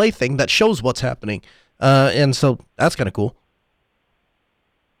on-screen display thing that shows what's happening, and so that's kind of cool.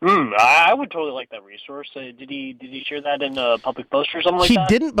 I would totally like that resource. Did he share that in a public post or something like that?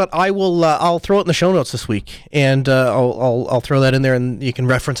 He didn't, but I will. I'll throw it in the show notes this week, and I'll throw that in there, and you can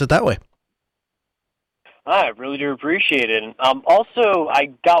reference it that way. I really do appreciate it. Also,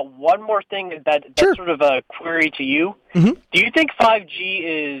 I got one more thing that's sure. Sort of a query to you. Mm-hmm. Do you think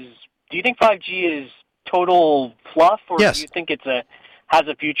 5G is total fluff, or yes. do you think has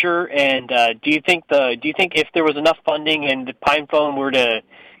a future? And do you think if there was enough funding and the PinePhone were to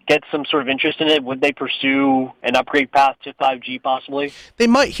get some sort of interest in it, would they pursue an upgrade path to 5G possibly? They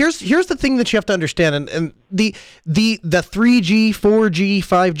might. Here's the thing that you have to understand, and the 3G, 4G,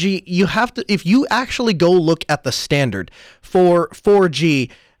 5G, you have to, if you actually go look at the standard for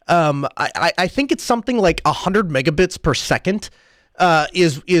 4G, I think it's something like 100 megabits per second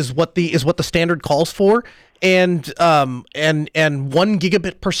is what the standard calls for. And 1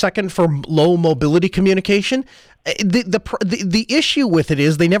 gigabit per second for low mobility communication. The issue with it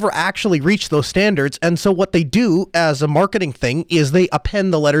is they never actually reach those standards, and so what they do as a marketing thing is they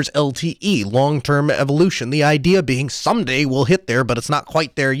append the letters LTE, long-term evolution. The idea being someday we'll hit there, but it's not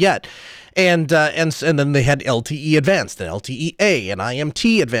quite there yet. And then they had LTE Advanced and LTE-A and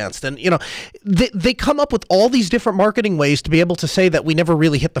IMT Advanced, and they come up with all these different marketing ways to be able to say that we never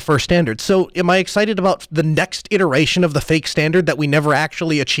really hit the first standard. So am I excited about the next iteration of the fake standard that we never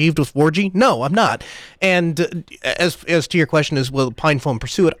actually achieved with 4G? No, I'm not. And as to your question is, will PinePhone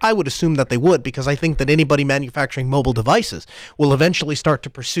pursue it? I would assume that they would, because I think that anybody manufacturing mobile devices will eventually start to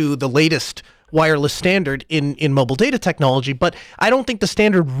pursue the latest wireless standard in mobile data technology, but I don't think the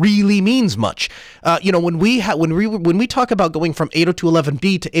standard really means much. When we talk about going from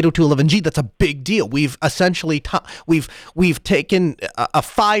 802.11b to 802.11g, that's a big deal. We've essentially we've taken a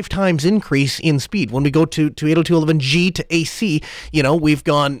 5 times increase in speed. When we go to 802.11g to AC, we've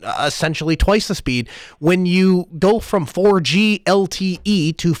gone essentially twice the speed. When you go from 4G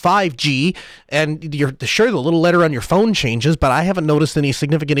LTE to 5G, and you're sure the little letter on your phone changes, but I haven't noticed any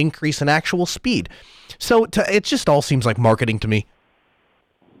significant increase in actual speed. So it just all seems like marketing to me.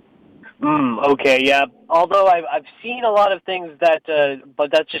 Okay, yeah. Although I've seen a lot of things that,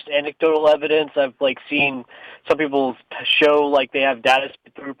 but that's just anecdotal evidence. I've seen some people show they have data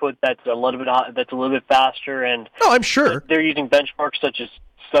throughput that's a little bit faster, and I'm sure they're using benchmarks such as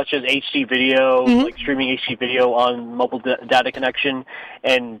HD video, mm-hmm. Streaming HD video on mobile data connection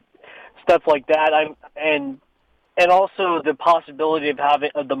and stuff like that. And also the possibility of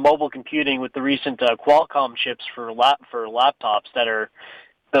having the mobile computing with the recent Qualcomm chips for laptops that are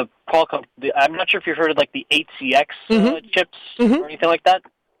the Qualcomm. I'm not sure if you've heard of the 8CX chips or anything like that.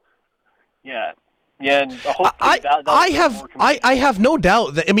 Yeah. Yeah, and I have no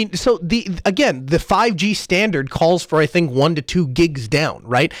doubt that, so the 5G standard calls for, I think, 1 to 2 gigs down,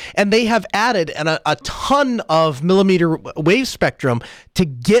 right? And they have added a ton of millimeter wave spectrum to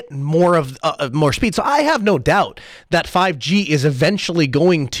get more speed. So I have no doubt that 5G is eventually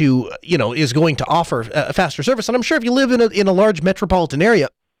going to offer a faster service. And I'm sure if you live in a large metropolitan area,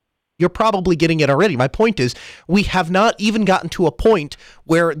 you're probably getting it already. My point is, we have not even gotten to a point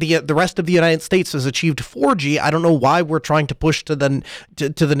where the rest of the United States has achieved 4G. I don't know why we're trying to push to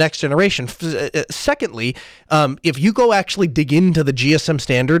the next generation. Secondly, if you go actually dig into the GSM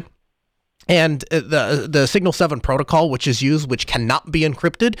standard and the Signal 7 protocol, which is used, which cannot be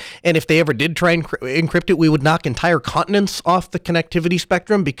encrypted, and if they ever did try and encrypt it, we would knock entire continents off the connectivity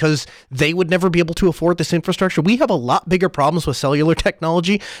spectrum because they would never be able to afford this infrastructure. We have a lot bigger problems with cellular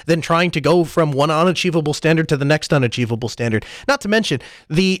technology than trying to go from one unachievable standard to the next unachievable standard. Not to mention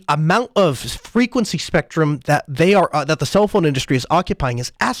the amount of frequency spectrum that that the cell phone industry is occupying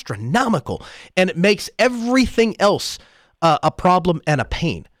is astronomical, and it makes everything else a problem and a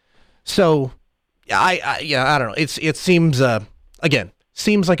pain. So, I don't know. It seems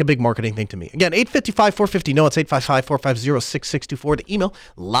seems like a big marketing thing to me. Again, 855-450-NOAH. It's 855-450-6624. The email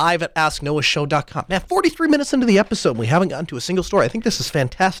live at AskNoahShow.com. Man, 43 minutes into the episode, we haven't gotten to a single story. I think this is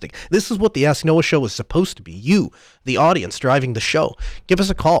fantastic. This is what the Ask Noah Show is supposed to be. You, the audience, driving the show. Give us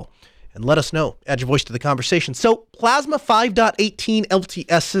a call and let us know. Add your voice to the conversation. So Plasma 5.18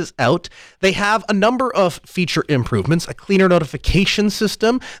 LTS is out. They have a number of feature improvements, a cleaner notification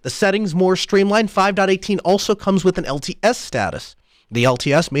system, the settings more streamlined. 5.18 also comes with an LTS status. The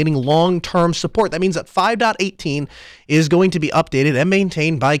LTS meaning long-term support. That means that 5.18 is going to be updated and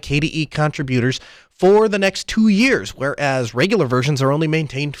maintained by KDE contributors for the next 2 years, whereas regular versions are only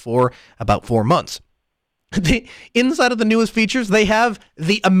maintained for about 4 months. The inside of the newest features, they have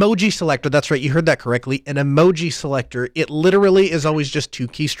the emoji selector. That's right, you heard that correctly. An emoji selector. It literally is always just 2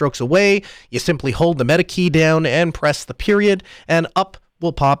 keystrokes away. You simply hold the meta key down and press the period, and up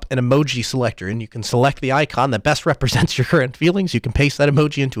will pop an emoji selector, and you can select the icon that best represents your current feelings. You can paste that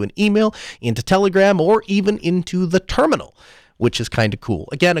emoji into an email, into Telegram, or even into the terminal, which is kind of cool.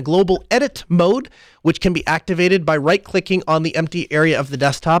 Again, a global edit mode, which can be activated by right-clicking on the empty area of the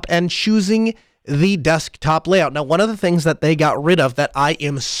desktop and choosing the desktop layout. Now, one of the things that they got rid of that I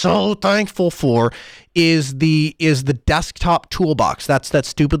am so thankful for is the desktop toolbox. That's that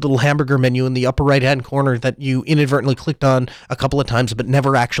stupid little hamburger menu in the upper right-hand corner that you inadvertently clicked on a couple of times but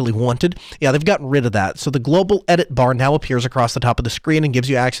never actually wanted. Yeah, they've gotten rid of that. So the global edit bar now appears across the top of the screen and gives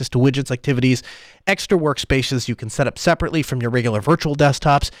you access to widgets, activities, extra workspaces you can set up separately from your regular virtual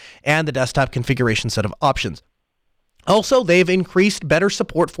desktops, and the desktop configuration set of options. Also, they've increased better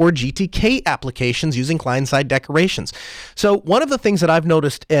support for GTK applications using client-side decorations. So one of the things that I've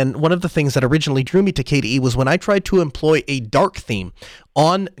noticed, and one of the things that originally drew me to KDE, was when I tried to employ a dark theme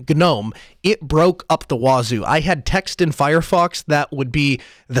on GNOME, it broke up the wazoo. I had text in Firefox that would be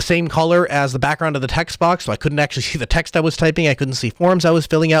the same color as the background of the text box, so I couldn't actually see the text I was typing. I couldn't see forms I was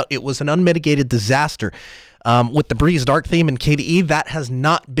filling out. It was an unmitigated disaster. With the Breeze Dark theme in KDE, that has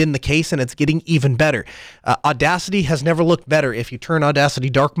not been the case, and it's getting even better. Audacity has never looked better. If you turn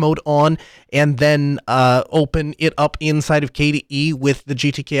Audacity Dark Mode on and then open it up inside of KDE with the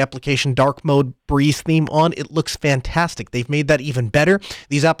GTK application Dark Mode Breeze theme on, it looks fantastic. They've made that even better.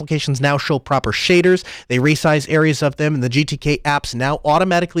 These applications now show proper shaders. They resize areas of them, and the GTK apps now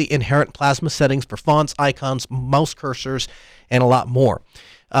automatically inherit Plasma settings for fonts, icons, mouse cursors, and a lot more.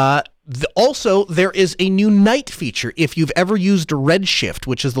 Also, there is a new night feature. If you've ever used Redshift,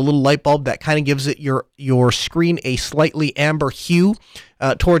 which is the little light bulb that kind of gives it your screen a slightly amber hue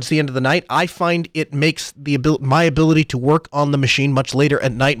towards the end of the night, I find it makes my ability to work on the machine much later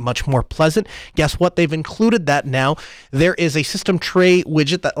at night much more pleasant. Guess what? They've included that now. There is a system tray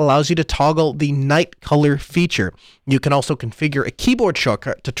widget that allows you to toggle the night color feature. You can also configure a keyboard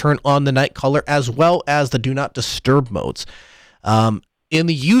shortcut to turn on the night color as well as the do not disturb modes. In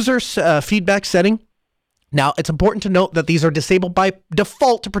the user feedback setting, now it's important to note that these are disabled by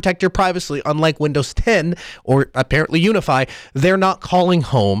default to protect your privacy. Unlike Windows 10 or apparently Unify, they're not calling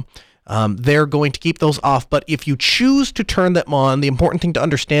home. They're going to keep those off, but if you choose to turn them on, the important thing to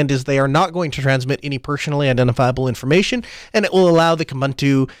understand is they are not going to transmit any personally identifiable information, and it will allow the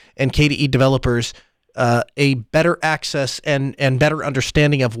Kubuntu and KDE developers a better access and better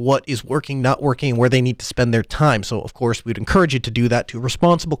understanding of what is working, not working, and where they need to spend their time. So, of course, we'd encourage you to do that to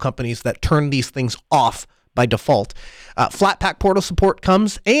responsible companies that turn these things off by default. Flatpak portal support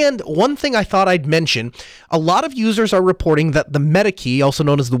comes, and one thing I thought I'd mention, a lot of users are reporting that the meta key, also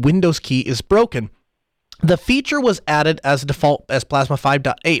known as the Windows key, is broken. The feature was added as default as Plasma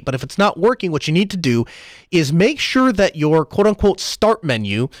 5.8, but if it's not working, what you need to do is make sure that your quote-unquote start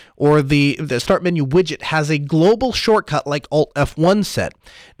menu or the start menu widget has a global shortcut like Alt F1 set.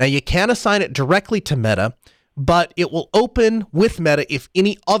 Now, you can assign it directly to Meta, but it will open with Meta if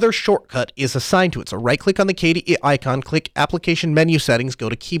any other shortcut is assigned to it. So right-click on the KDE icon, click Application Menu Settings, go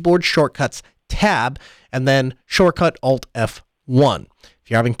to Keyboard Shortcuts tab, and then shortcut Alt F1. If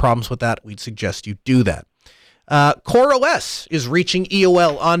you're having problems with that, we'd suggest you do that. CoreOS is reaching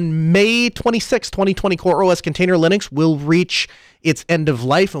EOL on May 26, 2020. CoreOS Container Linux will reach its end of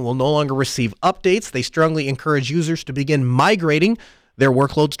life and will no longer receive updates. They strongly encourage users to begin migrating their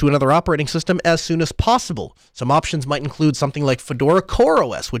workloads to another operating system as soon as possible. Some options might include something like Fedora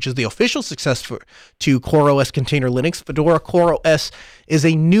CoreOS, which is the official successor to CoreOS Container Linux. Fedora CoreOS is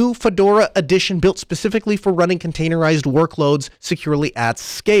a new Fedora edition built specifically for running containerized workloads securely at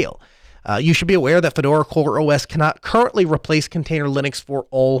scale. You should be aware that Fedora CoreOS cannot currently replace Container Linux for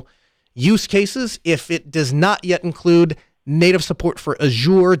all use cases if it does not yet include native support for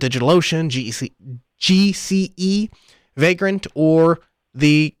Azure, DigitalOcean, GCE, Vagrant, or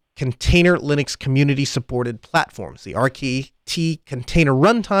the Container Linux community-supported platforms. The RKT container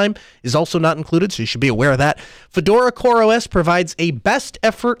runtime is also not included, so you should be aware of that. Fedora CoreOS provides a best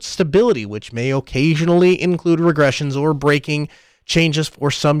effort stability, which may occasionally include regressions or breaking changes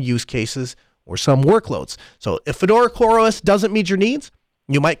for some use cases or some workloads. So if Fedora CoreOS doesn't meet your needs,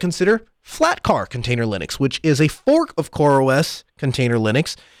 you might consider Flatcar Container Linux, which is a fork of CoreOS Container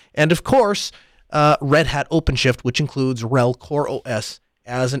Linux, and of course, Red Hat OpenShift, which includes RHEL CoreOS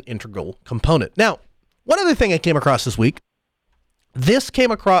as an integral component. Now, one other thing I came across this week. This came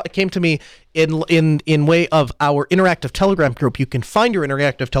to me in way of our interactive Telegram group. You can find your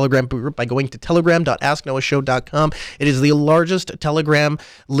interactive Telegram group by going to telegram.asknoahshow.com. It is the largest Telegram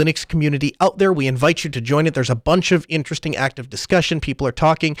Linux community out there. We invite you to join it. There's a bunch of interesting active discussion. People are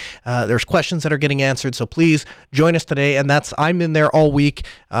talking. There's questions that are getting answered. So please join us today. And I'm in there all week.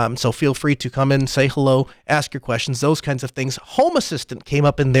 So feel free to come in, say hello, ask your questions, those kinds of things. Home Assistant came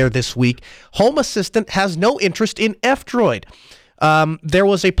up in there this week. Home Assistant has no interest in F-Droid. There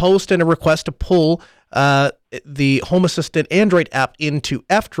was a post and a request to pull the Home Assistant Android app into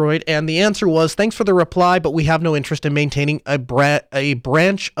F-Droid, and the answer was, thanks for the reply, but we have no interest in maintaining a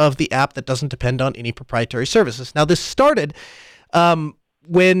branch of the app that doesn't depend on any proprietary services. Now, this started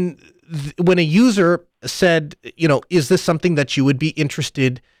when a user said, is this something that you would be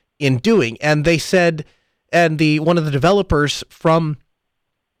interested in doing? And they said, and one of the developers from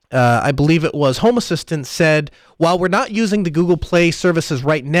I believe it was Home Assistant said, while we're not using the Google Play services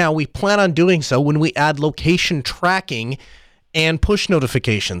right now, we plan on doing so when we add location tracking and push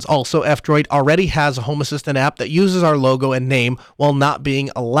notifications. Also, F-Droid already has a Home Assistant app that uses our logo and name while not being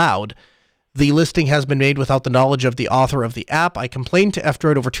allowed. The listing has been made without the knowledge of the author of the app. I complained to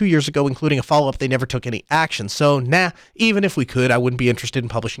F-Droid over 2 years ago, including a follow-up. They never took any action. So, even if we could, I wouldn't be interested in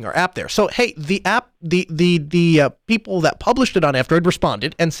publishing our app there. So, hey, the app, the people that published it on F-Droid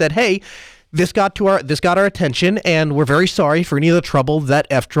responded and said, hey, this got our attention, and we're very sorry for any of the trouble that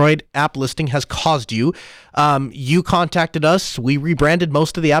F-Droid app listing has caused you. You contacted us. We rebranded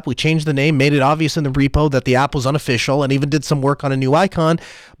most of the app. We changed the name, made it obvious in the repo that the app was unofficial, and even did some work on a new icon.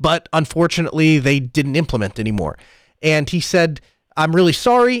 But unfortunately, they didn't implement anymore. And he said, I'm really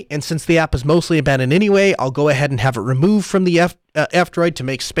sorry, and since the app is mostly abandoned anyway, I'll go ahead and have it removed from the F-Droid to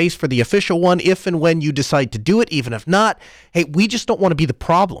make space for the official one if and when you decide to do it. Even if not, hey, we just don't want to be the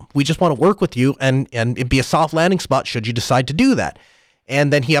problem. We just want to work with you and be a soft landing spot should you decide to do that.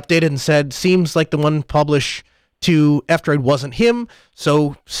 And then he updated and said, seems like the one published to F-Droid wasn't him,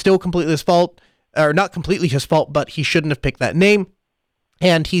 so still completely his fault, or not completely his fault, but he shouldn't have picked that name.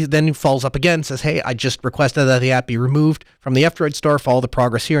 And he then follows up again, says, hey, I just requested that the app be removed from the F-Droid store. Follow the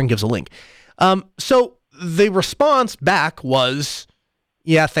progress here, and gives a link. So the response back was,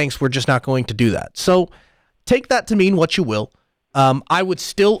 yeah, thanks, we're just not going to do that. So take that to mean what you will. I would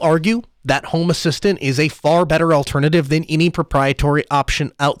still argue that Home Assistant is a far better alternative than any proprietary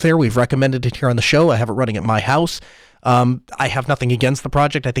option out there. We've recommended it here on the show. I have it running at my house. I have nothing against the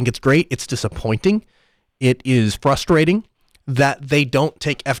project. I think it's great. It's disappointing. It is frustrating that they don't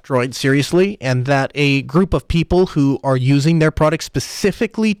take F-Droid seriously, and that a group of people who are using their product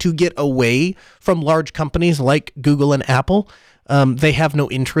specifically to get away from large companies like Google and Apple, they have no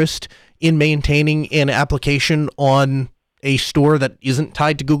interest in maintaining an application on a store that isn't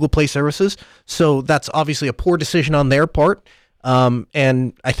tied to Google Play services. So that's obviously a poor decision on their part,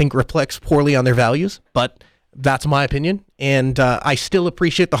 and I think reflects poorly on their values, but that's my opinion, and I still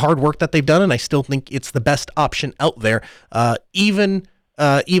appreciate the hard work that they've done, and I still think it's the best option out there. Even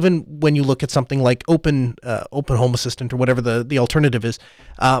when you look at something like Open Home Assistant or whatever the alternative is,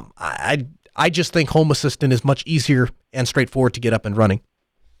 I just think Home Assistant is much easier and straightforward to get up and running.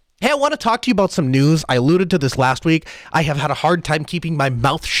 Hey, I want to talk to you about some news. I alluded to this last week. I have had a hard time keeping my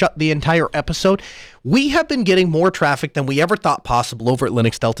mouth shut the entire episode. we have been getting more traffic than we ever thought possible over at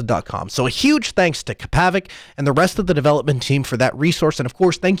linuxdelta.com. So a huge thanks to Kapavik and the rest of the development team for that resource. And of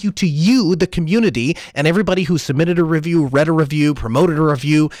course, thank you to you, the community, and everybody who submitted a review, read a review, promoted a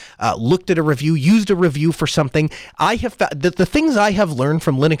review, looked at a review, used a review for something. I have found that the things I have learned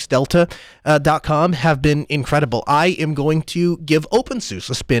from linuxdelta.com have been incredible. I am going to give OpenSUSE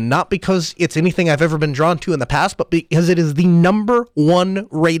a spin, not because it's anything I've ever been drawn to in the past, but because it is the number one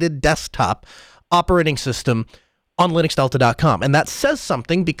rated desktop operating system on linuxdelta.com. And that says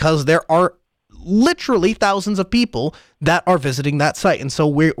something because there are literally thousands of people that are visiting that site. And so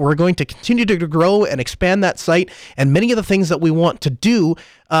we're going to continue to grow and expand that site. And many of the things that we want to do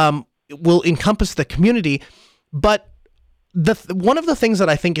will encompass the community. But one of the things that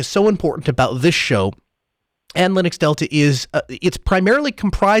I think is so important about this show and Linux Delta is it's primarily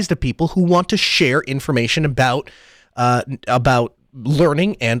comprised of people who want to share information about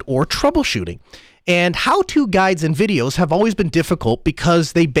learning and or troubleshooting. And how-to guides and videos have always been difficult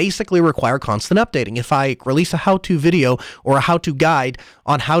because they basically require constant updating. If I release a how-to video or a how-to guide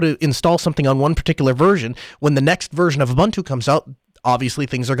on how to install something on one particular version, when the next version of Ubuntu comes out, obviously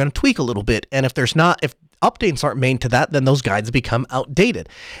things are going to tweak a little bit. And if updates aren't made to that, then those guides become outdated.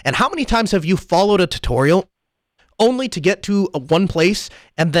 And how many times have you followed a tutorial only to get to one place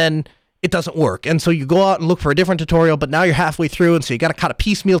and then it doesn't work? And so you go out and look for a different tutorial, but now you're halfway through, and so you got to kind of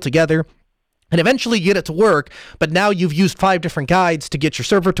piecemeal together. And eventually you get it to work, but now you've used 5 different guides to get your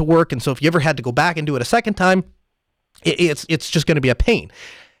server to work. And so if you ever had to go back and do it a second time, it's just going to be a pain.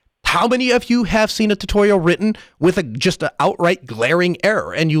 How many of you have seen a tutorial written with just an outright glaring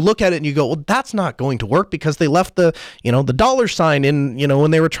error? And you look at it and you go, well, that's not going to work because they left the $sign in,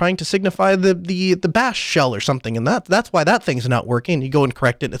 when they were trying to signify the bash shell or something. And that's why that thing's not working. You go and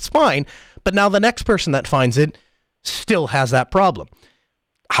correct it. It's fine. But now the next person that finds it still has that problem.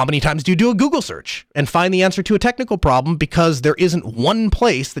 How many times do you do a Google search and find the answer to a technical problem because there isn't one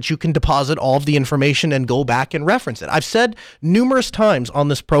place that you can deposit all of the information and go back and reference it? I've said numerous times on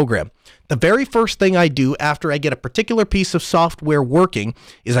this program, the very first thing I do after I get a particular piece of software working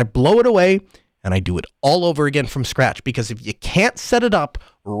is I blow it away and I do it all over again from scratch, because if you can't set it up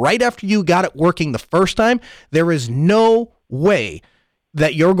right after you got it working the first time, there is no way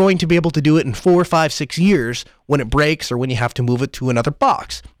that you're going to be able to do it in 4, 5, 6 years when it breaks or when you have to move it to another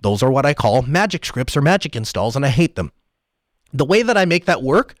box. Those are what I call magic scripts or magic installs, and I hate them. The way that I make that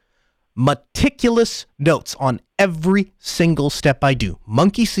work, meticulous notes on every single step I do.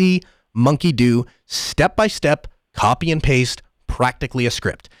 Monkey see, monkey do, step by step, copy and paste, practically a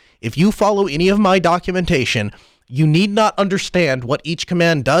script. If you follow any of my documentation, you need not understand what each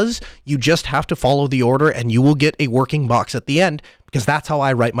command does. You just have to follow the order and you will get a working box at the end, because that's how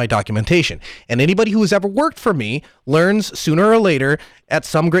I write my documentation. And anybody who has ever worked for me learns sooner or later, at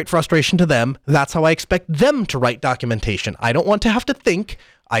some great frustration to them, that's how I expect them to write documentation. I don't want to have to think.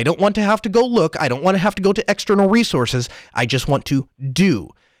 I don't want to have to go look. I don't want to have to go to external resources. I just want to do.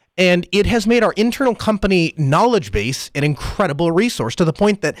 And it has made our internal company knowledge base an incredible resource, to the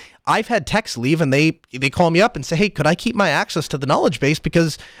point that I've had techs leave and they call me up and say, hey, could I keep my access to the knowledge base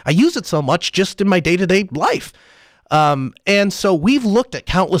because I use it so much just in my day-to-day life? And so we've looked at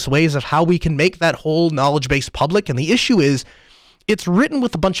countless ways of how we can make that whole knowledge base public. And the issue is it's written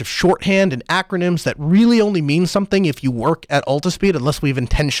with a bunch of shorthand and acronyms that really only mean something if you work at Altispeed, unless we've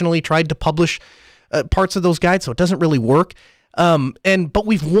intentionally tried to publish parts of those guides. So it doesn't really work. But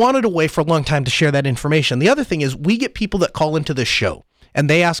we've wanted a way for a long time to share that information. The other thing is we get people that call into this show and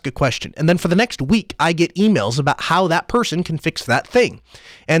they ask a question. And then for the next week, I get emails about how that person can fix that thing.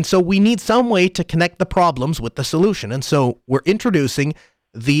 And so we need some way to connect the problems with the solution. And so we're introducing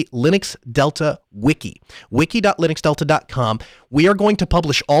the Linux Delta Wiki, wiki.linuxdelta.com. We are going to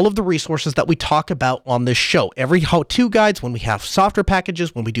publish all of the resources that we talk about on this show. Every how-to guides, when we have software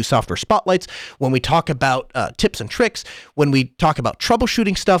packages, when we do software spotlights, when we talk about tips and tricks, when we talk about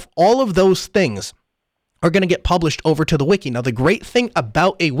troubleshooting stuff, all of those things are going to get published over to the wiki. Now, the great thing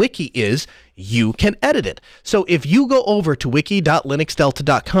about a wiki is you can edit it. So if you go over to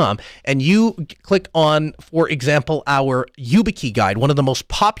wiki.linuxdelta.com and you click on, for example, our YubiKey guide, one of the most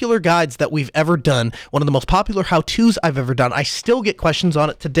popular guides that we've ever done, one of the most popular how-tos I've ever done. I still get questions on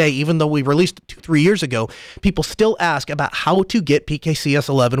it today, even though we released it 2-3 years ago. People still ask about how to get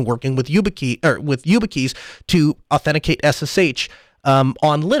PKCS11 working with YubiKey or with YubiKeys to authenticate SSH on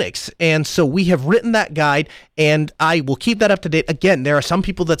Linux. And so we have written that guide, and I will keep that up to date. Again, there are some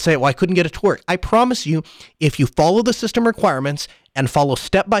people that say, well, I couldn't get it to work. I promise you, if you follow the system requirements and follow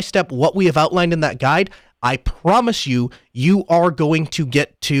step by step what we have outlined in that guide, I promise you, you are going to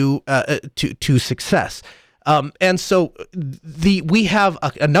get to success. And so we have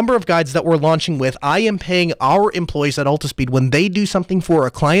a number of guides that we're launching with. I am paying our employees at Altispeed when they do something for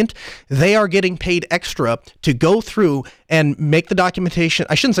a client, they are getting paid extra to go through and make the documentation.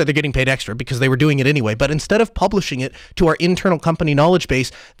 I shouldn't say they're getting paid extra because they were doing it anyway, but instead of publishing it to our internal company knowledge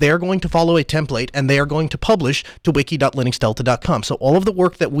base, they are going to follow a template and they are going to publish to wiki.linuxdelta.com. So all of the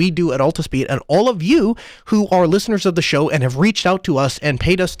work that we do at Altispeed, and all of you who are listeners of the show and have reached out to us and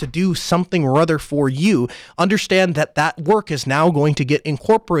paid us to do something or other for you, understand that that work is now going to get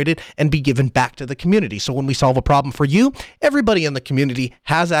incorporated and be given back to the community. So when we solve a problem for you, everybody in the community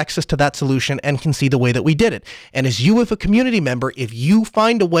has access to that solution and can see the way that we did it. And as you, if a community member, if you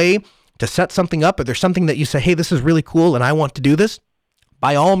find a way to set something up, or there's something that you say, hey, this is really cool and I want to do this,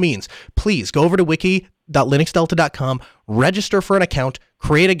 by all means, please go over to wiki.linuxdelta.com, register for an account,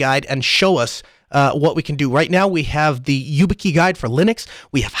 create a guide, and show us what we can do. Right now, we have the YubiKey guide for Linux.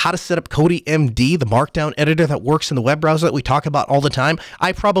 We have how to set up Kodi MD, the markdown editor that works in the web browser that we talk about all the time.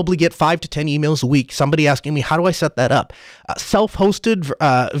 I probably get 5 to 10 emails a week, somebody asking me, how do I set that up?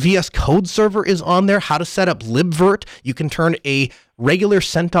 Self-hosted VS Code server is on there. How to set up libvirt. You can turn a regular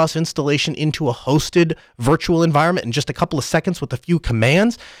CentOS installation into a hosted virtual environment in just a couple of seconds with a few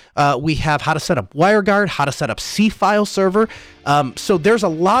commands. We have how to set up WireGuard, how to set up C-file server. So there's a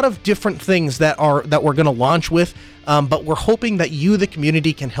lot of different things that we're going to launch with, but we're hoping that you, the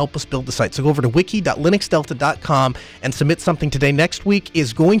community, can help us build the site. So go over to wiki.linuxdelta.com and submit something today. Next week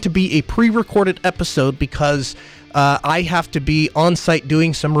is going to be a pre-recorded episode because I have to be on site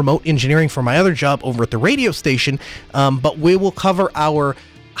doing some remote engineering for my other job over at the radio station, but we will cover our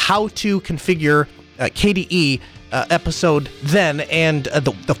how to configure KDE episode then, and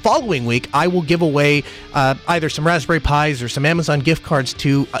the following week I will give away either some Raspberry Pis or some Amazon gift cards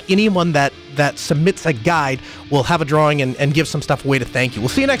to anyone that submits a guide. We'll have a drawing and give some stuff away to thank you. We'll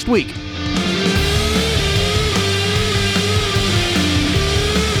see you next week.